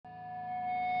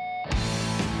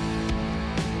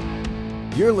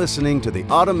You're listening to the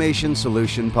Automation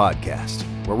Solution Podcast,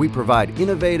 where we provide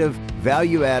innovative,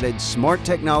 value-added, smart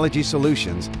technology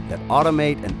solutions that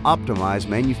automate and optimize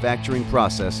manufacturing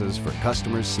processes for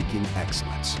customers seeking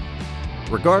excellence.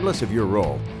 Regardless of your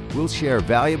role, we'll share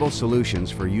valuable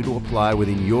solutions for you to apply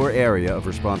within your area of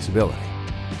responsibility.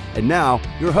 And now,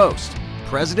 your host,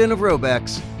 President of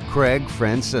Robex, Craig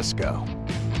Francisco.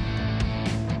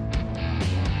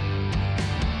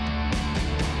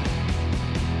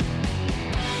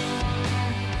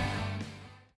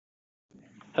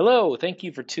 Hello, thank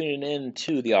you for tuning in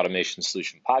to the Automation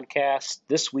Solution Podcast.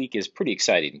 This week is pretty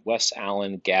exciting. Wes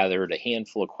Allen gathered a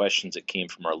handful of questions that came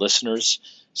from our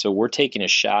listeners, so we're taking a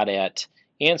shot at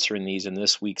answering these in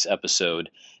this week's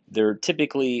episode. They're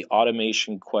typically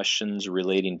automation questions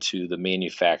relating to the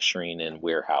manufacturing and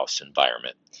warehouse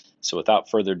environment. So without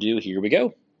further ado, here we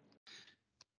go.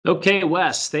 Okay,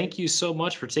 Wes, thank you so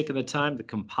much for taking the time to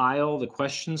compile the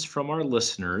questions from our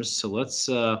listeners. So let's,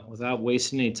 without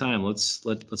wasting any time, let's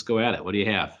go at it. What do you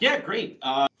have? Yeah, great.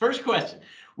 First question: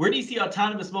 where do you see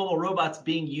autonomous mobile robots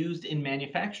being used in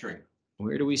manufacturing?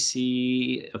 Where do we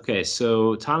see? Okay,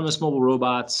 so autonomous mobile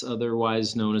robots,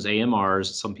 otherwise known as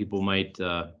AMRs. Some people might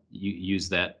use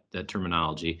that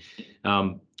terminology.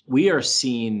 We are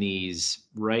seeing these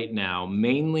right now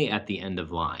mainly at the end of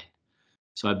line.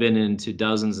 So I've been into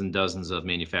dozens and dozens of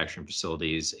manufacturing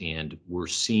facilities, and we're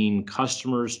seeing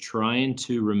customers trying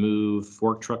to remove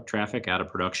fork truck traffic out of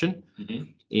production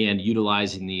and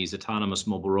utilizing these autonomous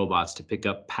mobile robots to pick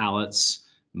up pallets,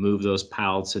 move those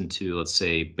pallets into, let's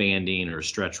say, banding or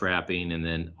stretch wrapping, and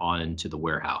then on into the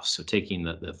warehouse. So taking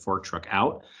the fork truck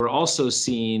out. We're also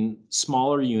seeing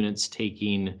smaller units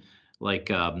taking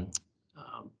like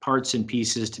parts and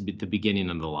pieces to the beginning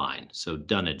of the line. So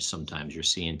dunnage sometimes you're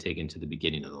seeing taken to the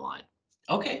beginning of the line.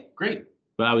 Okay, great.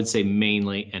 But I would say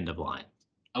mainly end of line.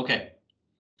 Okay.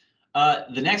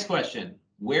 The next question: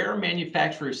 where are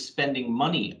manufacturers spending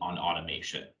money on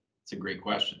automation? It's a great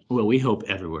question. Well, we hope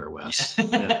everywhere, Wes.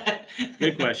 Yeah.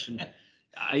 Good question.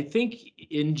 I think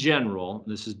in general,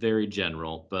 this is very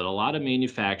general, but a lot of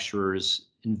manufacturers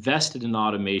invested in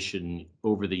automation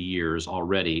over the years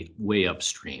already way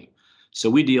upstream. So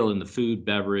we deal in the food,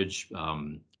 beverage,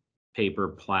 paper,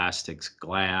 plastics,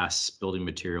 glass, building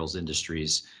materials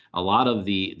industries. A lot of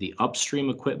the upstream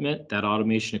equipment, that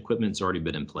automation equipment's already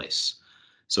been in place.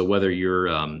 So whether you're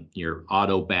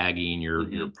auto bagging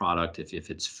your product,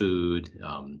 if it's food,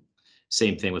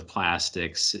 same thing with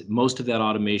plastics. Most of that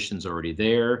automation's already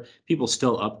there. People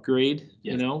still upgrade,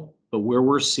 but where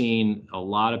we're seeing a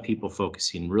lot of people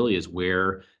focusing really is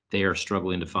where they are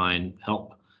struggling to find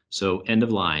help. So end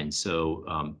of line.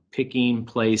 So picking,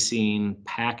 placing,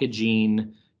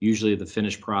 packaging, usually the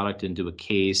finished product into a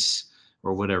case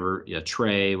or whatever, a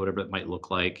tray, whatever it might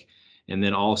look like. And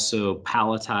then also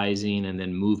palletizing and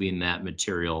then moving that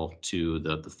material to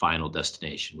the final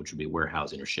destination, which would be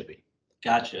warehousing or shipping.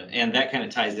 Gotcha. And that kind of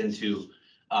ties into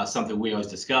something we always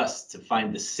discuss, to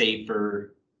find the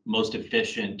safer, most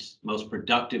efficient, most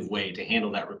productive way to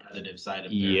handle that repetitive side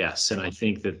of it. Yes, and I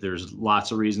think that there's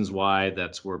lots of reasons why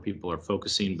that's where people are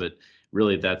focusing, but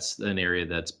really that's an area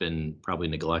that's been probably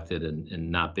neglected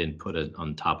and not been put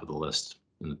on top of the list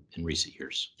in recent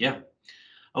years. Yeah.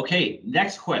 Okay,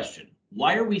 next question.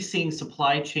 Why are we seeing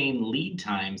supply chain lead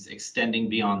times extending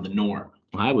beyond the norm?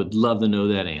 I would love to know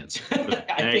that answer.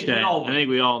 I think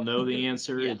we all know the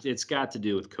answer. Yeah. It's got to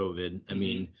do with COVID. I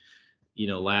mean,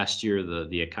 last year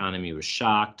the economy was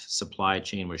shocked, supply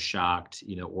chain was shocked,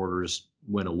 orders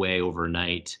went away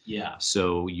overnight. Yeah.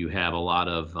 So you have a lot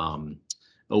of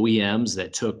OEMs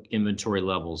that took inventory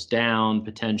levels down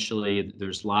potentially.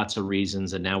 There's lots of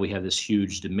reasons, and now we have this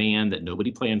huge demand that nobody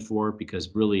planned for,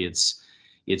 because really it's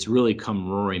really come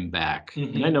roaring back.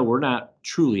 And I know we're not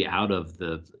truly out of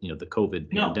the the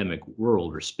COVID pandemic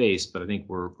world or space, but I think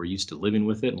we're used to living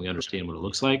with it and we understand what it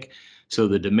looks like. So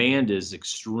the demand is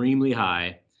extremely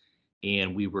high,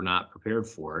 and we were not prepared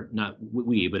for it. Not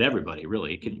we, but everybody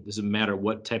really. It doesn't matter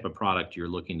what type of product you're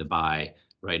looking to buy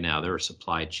right now. There are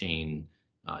supply chain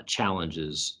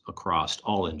challenges across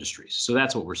all industries. So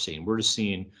that's what we're seeing. We're just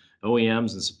seeing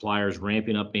OEMs and suppliers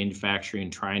ramping up manufacturing,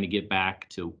 trying to get back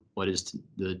to what is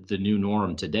the new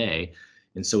norm today.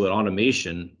 And so at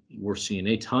automation, we're seeing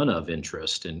a ton of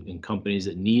interest in companies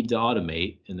that need to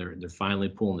automate, and they're finally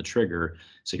pulling the trigger.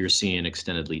 So you're seeing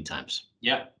extended lead times.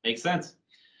 Yeah, makes sense.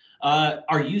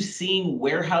 Are you seeing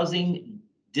warehousing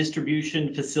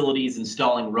distribution facilities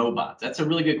installing robots? That's a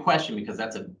really good question, because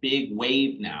that's a big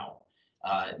wave now.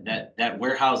 That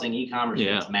warehousing e-commerce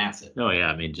is massive. Oh yeah,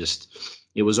 I mean, just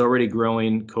It was already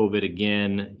growing. COVID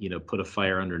again, put a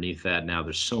fire underneath that. Now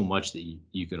there's so much that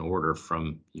you can order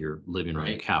from your living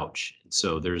room couch.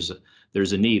 So there's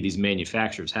a need. These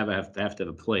manufacturers have to have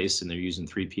a place, and they're using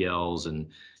 3PLs and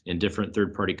different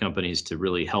third-party companies to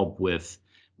really help with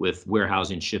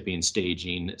warehousing, shipping,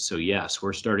 staging. So yes,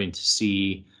 we're starting to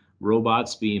see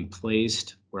robots being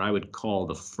placed where I would call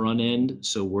the front end.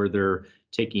 So where they're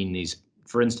taking these,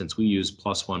 for instance, we use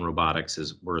Plus One Robotics,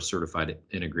 as we're a certified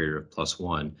integrator of Plus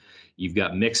One. You've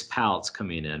got mixed pallets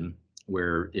coming in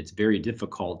where it's very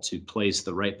difficult to place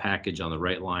the right package on the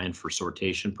right line for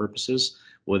sortation purposes.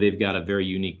 Well, they've got a very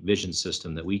unique vision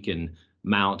system that we can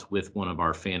mount with one of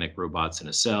our FANUC robots in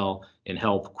a cell and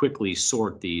help quickly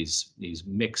sort these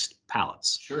mixed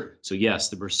pallets. Sure. So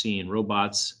yes, we're seeing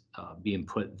robots being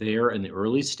put there in the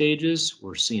early stages.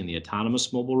 We're seeing the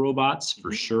autonomous mobile robots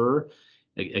for sure.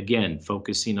 Again,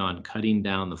 focusing on cutting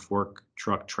down the fork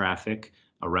truck traffic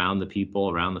around the people,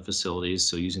 around the facilities.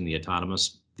 So using the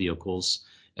autonomous vehicles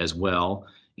as well.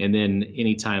 And then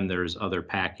anytime there's other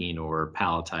packing or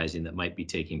palletizing that might be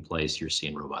taking place, you're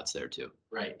seeing robots there too.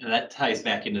 Right. And that ties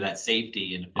back into that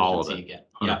safety and efficiency All of it, again.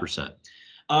 100%.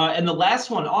 And the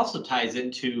last one also ties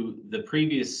into the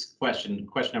previous question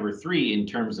number 3, in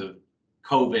terms of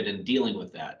COVID and dealing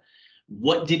with that.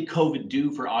 What did COVID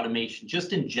do for automation,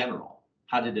 just in general?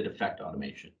 How did it affect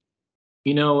automation?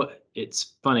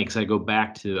 It's funny because I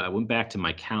went back to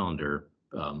my calendar,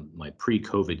 my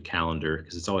pre-COVID calendar,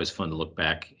 because it's always fun to look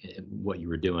back at what you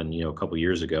were doing, a couple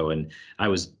years ago. And I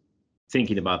was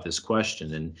thinking about this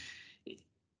question, and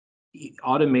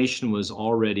automation was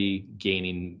already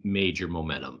gaining major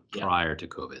momentum prior to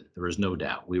COVID. There was no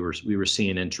doubt. We were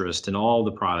seeing interest in all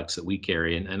the products that we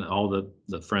carry, and all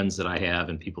the friends that I have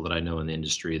and people that I know in the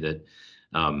industry that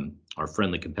are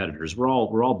friendly competitors. We're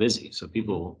all busy. So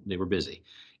they were busy.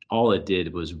 All it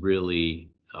did was really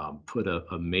put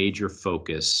a major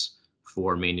focus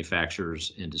for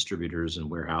manufacturers and distributors and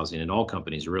warehousing and all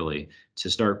companies really to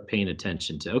start paying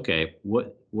attention to, okay,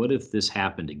 what if this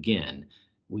happened again?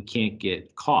 We can't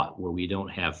get caught where we don't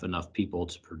have enough people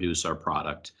to produce our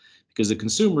product, because the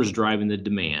consumer is driving the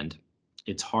demand.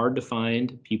 It's hard to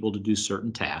find people to do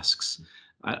certain tasks.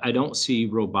 I don't see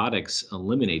robotics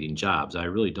eliminating jobs. I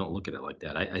really don't look at it like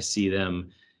that. I see them,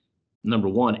 number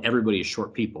one, everybody is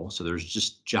short people. So there's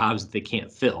just jobs that they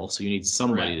can't fill. So you need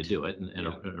somebody to do it. And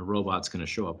a robot's going to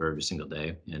show up every single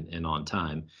day and on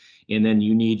time. And then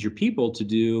you need your people to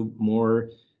do more,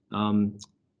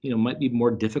 might be more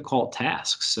difficult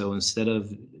tasks. So instead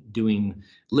of doing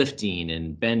lifting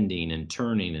and bending and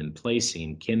turning and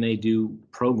placing, can they do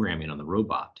programming on the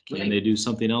robot? Can they do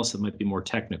something else that might be more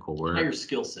technical? Higher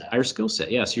skill set. Higher skill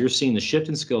set, yeah. So you're seeing the shift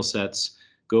in skill sets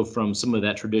go from some of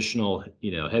that traditional,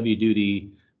 heavy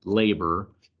duty labor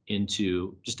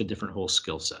into just a different whole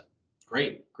skill set.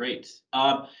 Great.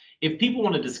 If people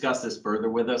want to discuss this further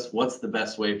with us, what's the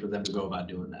best way for them to go about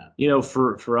doing that?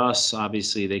 For us,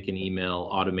 obviously, they can email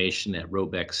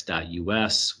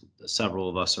automation@robex.us. Several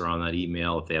of us are on that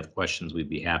email. If they have questions, we'd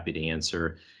be happy to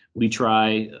answer. We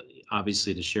try,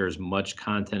 obviously, to share as much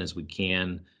content as we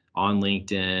can on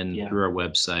LinkedIn, through our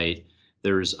website.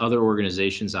 There's other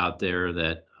organizations out there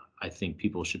that I think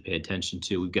people should pay attention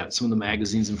to. We've got some of the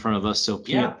magazines in front of us. So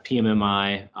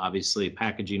PMMI, obviously,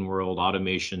 Packaging World,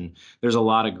 Automation. There's a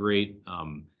lot of great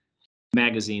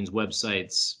magazines,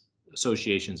 websites,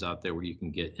 associations out there where you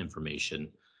can get information.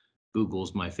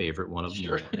 Google's my favorite one of them.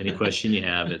 Sure. Any question you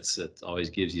have, it always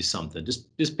gives you something.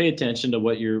 Just pay attention to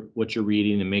what you're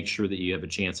reading, and make sure that you have a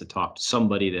chance to talk to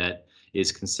somebody that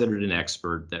is considered an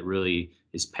expert, that really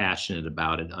is passionate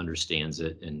about it, understands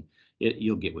it, and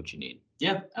you'll get what you need.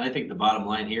 Yeah, and I think the bottom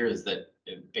line here is that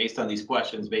based on these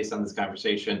questions, based on this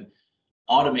conversation,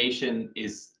 automation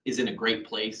is in a great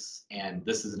place, and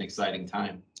this is an exciting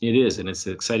time. It is, and it's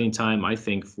an exciting time, I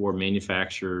think, for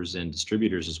manufacturers and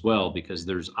distributors as well, because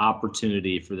there's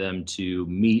opportunity for them to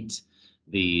meet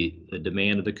the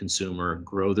demand of the consumer,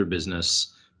 grow their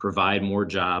business, provide more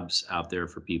jobs out there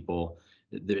for people.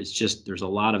 There's a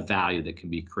lot of value that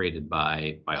can be created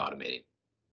by automating.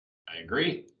 I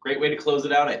agree. Great way to close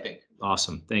it out, I think.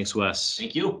 Awesome. Thanks, Wes.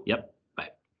 Thank you. Yep. Bye.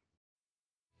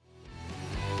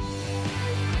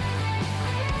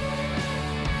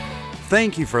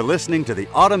 Thank you for listening to the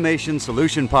Automation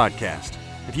Solution Podcast.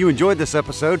 If you enjoyed this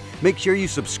episode, make sure you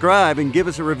subscribe and give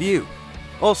us a review.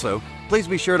 Also, please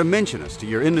be sure to mention us to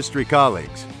your industry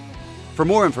colleagues. For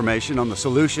more information on the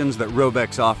solutions that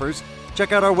Robex offers,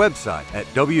 check out our website at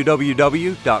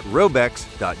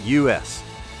www.robex.us.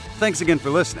 Thanks again for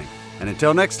listening, and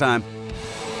until next time,